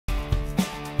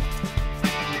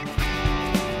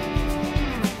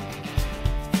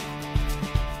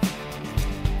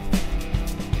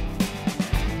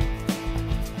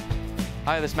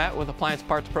Hi, this is Matt with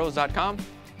AppliancePartsPros.com.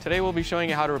 Today we'll be showing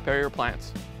you how to repair your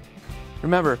appliance.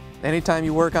 Remember, anytime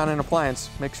you work on an appliance,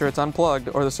 make sure it's unplugged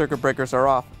or the circuit breakers are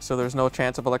off so there's no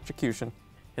chance of electrocution.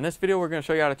 In this video we're going to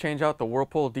show you how to change out the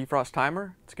Whirlpool defrost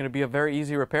timer. It's going to be a very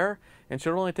easy repair and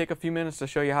should only take a few minutes to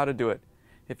show you how to do it.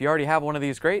 If you already have one of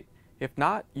these, great. If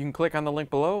not, you can click on the link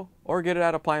below or get it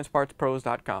at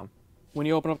AppliancePartsPros.com. When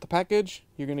you open up the package,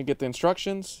 you're going to get the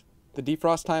instructions, the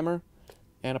defrost timer,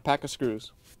 and a pack of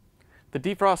screws. The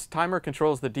defrost timer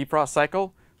controls the defrost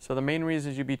cycle, so the main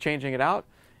reason you'd be changing it out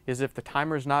is if the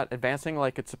timer is not advancing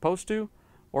like it's supposed to,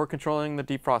 or controlling the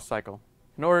defrost cycle.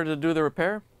 In order to do the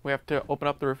repair, we have to open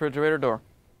up the refrigerator door.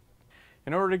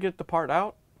 In order to get the part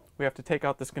out, we have to take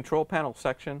out this control panel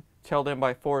section. It's held in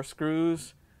by 4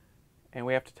 screws, and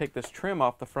we have to take this trim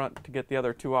off the front to get the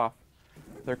other 2 off.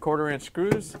 They're 1/4-inch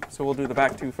screws, so we'll do the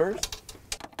back 2 first.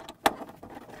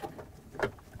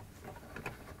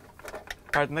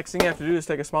 Alright, the next thing you have to do is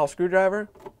take a small screwdriver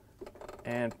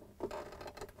and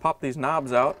pop these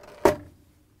knobs out.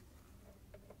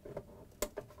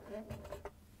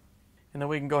 And then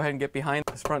we can go ahead and get behind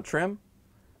this front trim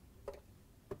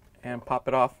and pop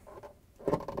it off.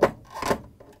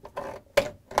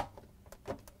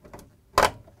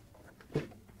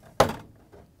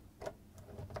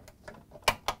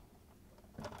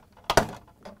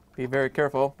 Be very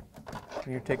careful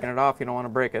when you're taking it off, you don't want to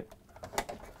break it.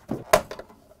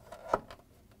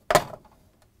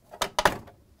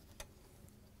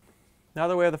 Now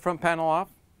that we have the front panel off,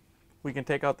 we can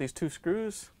take out these 2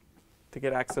 screws to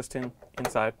get access to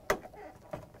inside.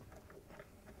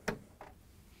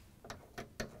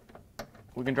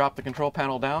 We can drop the control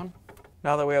panel down.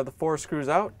 Now that we have the 4 screws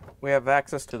out, we have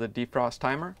access to the defrost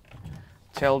timer.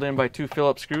 It's held in by 2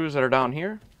 Phillips screws that are down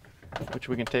here, which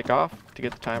we can take off to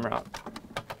get the timer out.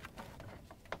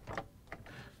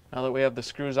 Now that we have the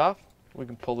screws off, we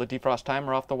can pull the defrost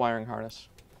timer off the wiring harness.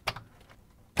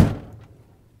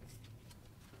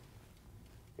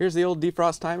 Here's the old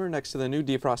defrost timer next to the new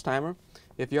defrost timer.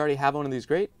 If you already have one of these,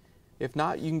 great. If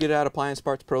not, you can get it at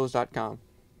AppliancePartsPros.com.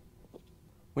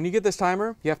 When you get this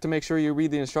timer, you have to make sure you read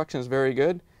the instructions very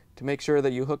good to make sure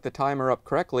that you hook the timer up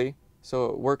correctly so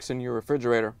it works in your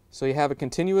refrigerator. So you have a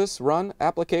continuous run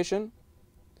application.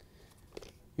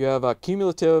 You have a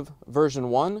cumulative version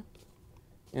 1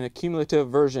 and a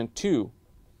cumulative version 2.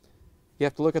 You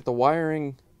have to look at the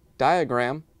wiring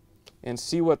diagram and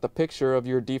see what the picture of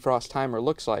your defrost timer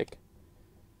looks like,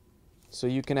 so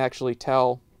you can actually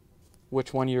tell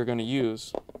which one you're going to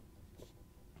use.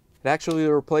 It actually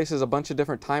replaces a bunch of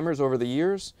different timers over the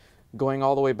years, going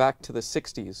all the way back to the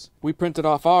 60s. We printed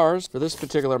off ours for this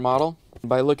particular model.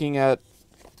 By looking at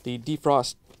the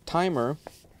defrost timer,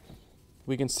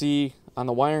 we can see on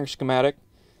the wiring schematic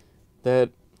that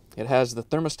it has the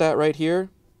thermostat right here,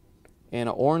 and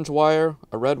an orange wire,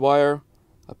 a red wire,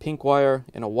 a pink wire,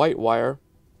 and a white wire.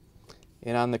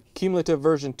 And on the cumulative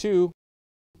version 2,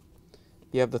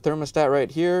 you have the thermostat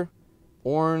right here,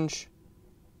 orange,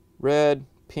 red,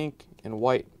 pink, and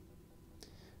white.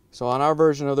 So on our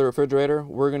version of the refrigerator,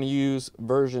 we're going to use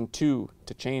version 2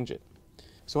 to change it.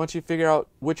 So once you figure out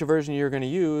which version you're going to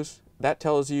use, that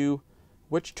tells you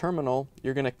which terminal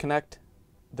you're going to connect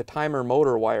the timer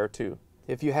motor wire to.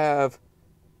 If you have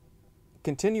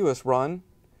continuous run,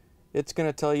 it's going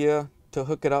to tell you to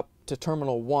hook it up to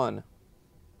terminal 1.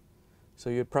 So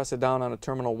you'd press it down on a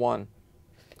terminal 1.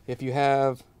 If you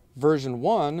have version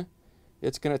 1,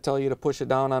 it's going to tell you to push it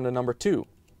down onto number 2.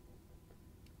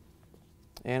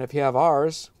 And if you have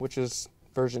ours, which is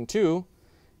version 2,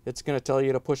 it's going to tell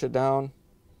you to push it down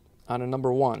onto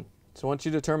number 1. So once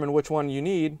you determine which one you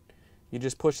need, you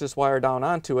just push this wire down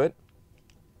onto it,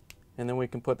 and then we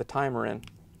can put the timer in.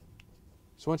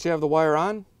 So once you have the wire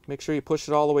on, make sure you push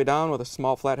it all the way down with a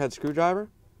small flathead screwdriver,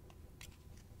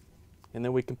 and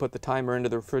then we can put the timer into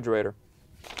the refrigerator.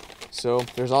 So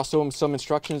there's also some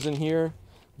instructions in here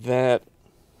that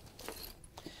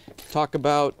talk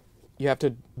about you have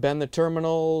to bend the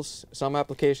terminals. Some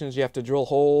applications you have to drill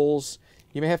holes.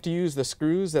 You may have to use the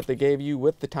screws that they gave you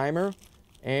with the timer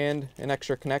and an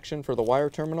extra connection for the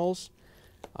wire terminals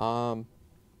to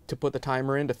put the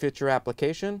timer in to fit your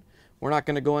application. We're not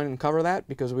going to go in and cover that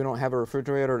because we don't have a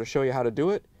refrigerator to show you how to do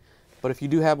it. But if you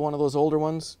do have one of those older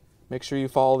ones, make sure you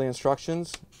follow the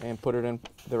instructions and put it in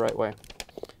the right way.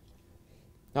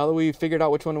 Now that we've figured out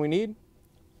which one we need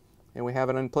and we have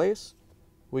it in place,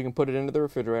 we can put it into the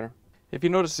refrigerator. If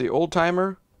you notice the old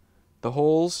timer, the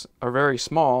holes are very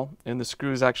small and the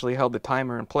screws actually held the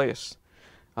timer in place.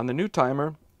 On the new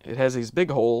timer, it has these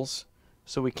big holes,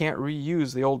 so we can't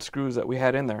reuse the old screws that we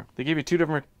had in there. They give you 2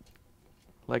 different,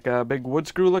 like a big wood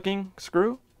screw looking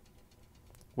screw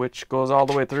which goes all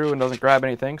the way through and doesn't grab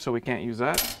anything, so we can't use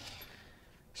that.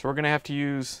 So we're going to have to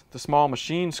use the small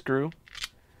machine screw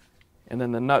and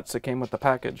then the nuts that came with the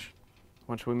package.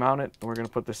 Once we mount it, we're going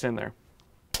to put this in there.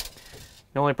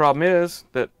 The only problem is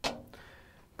that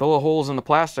the little holes in the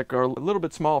plastic are a little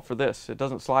bit small for this. It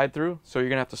doesn't slide through, so you're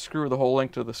going to have to screw the whole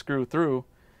length of the screw through,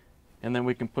 and then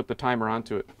we can put the timer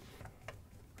onto it.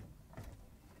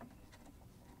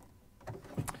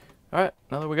 Alright,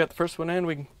 now that we got the first one in,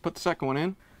 we can put the second one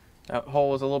in. That hole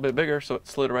was a little bit bigger, so it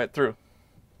slid right through.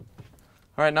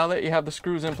 Alright, now that you have the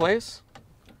screws in place,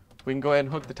 we can go ahead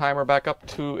and hook the timer back up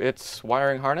to its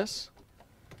wiring harness.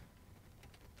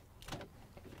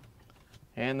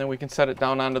 And then we can set it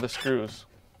down onto the screws.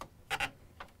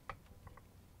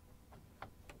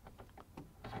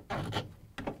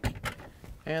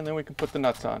 And then we can put the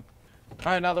nuts on.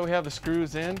 Alright, now that we have the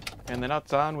screws in and the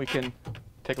nuts on, we can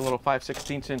take a little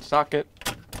 5/16 inch socket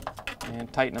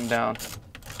and tighten them down.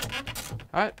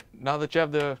 Alright, now that you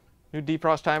have the new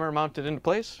defrost timer mounted into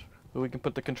place, we can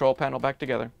put the control panel back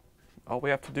together. All we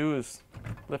have to do is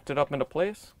lift it up into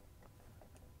place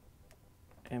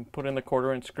and put in the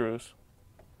 1/4 inch screws.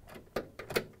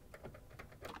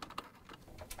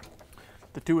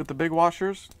 The two with the big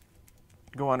washers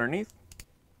go underneath.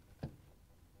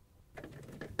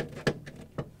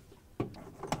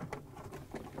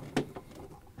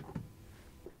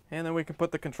 And then we can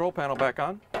put the control panel back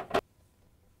on.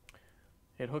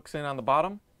 It hooks in on the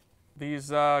bottom. These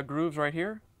grooves right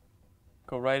here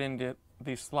go right into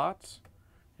these slots,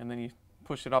 and then you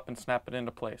push it up and snap it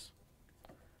into place.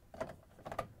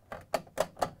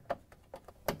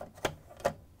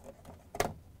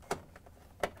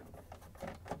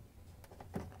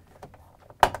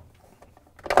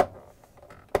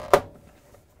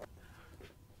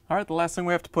 Alright, the last thing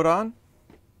we have to put on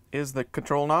is the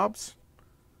control knobs.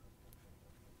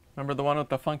 Remember the one with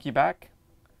the funky back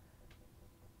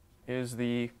is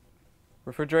the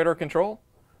refrigerator control.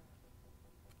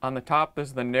 On the top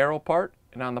is the narrow part,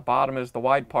 and on the bottom is the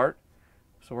wide part.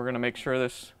 So we're going to make sure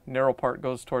this narrow part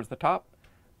goes towards the top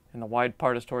and the wide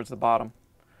part is towards the bottom.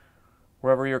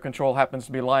 Wherever your control happens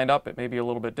to be lined up, it may be a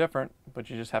little bit different, but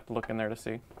you just have to look in there to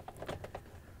see.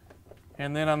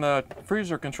 And then on the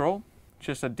freezer control, it's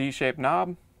just a D-shaped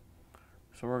knob.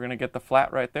 So we're going to get the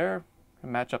flat right there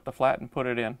and match up the flat and put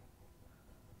it in.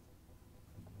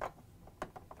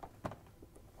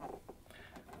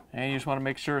 And you just want to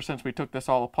make sure, since we took this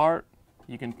all apart,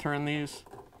 you can turn these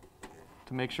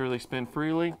to make sure they spin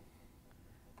freely,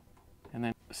 and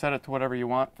then set it to whatever you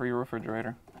want for your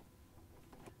refrigerator.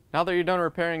 Now that you're done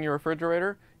repairing your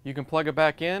refrigerator, you can plug it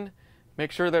back in,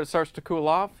 make sure that it starts to cool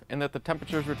off, and that the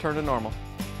temperatures return to normal.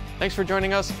 Thanks for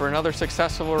joining us for another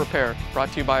successful repair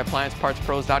brought to you by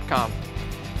AppliancePartsPros.com.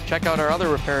 Check out our other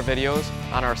repair videos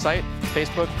on our site,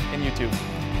 Facebook, and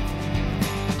YouTube.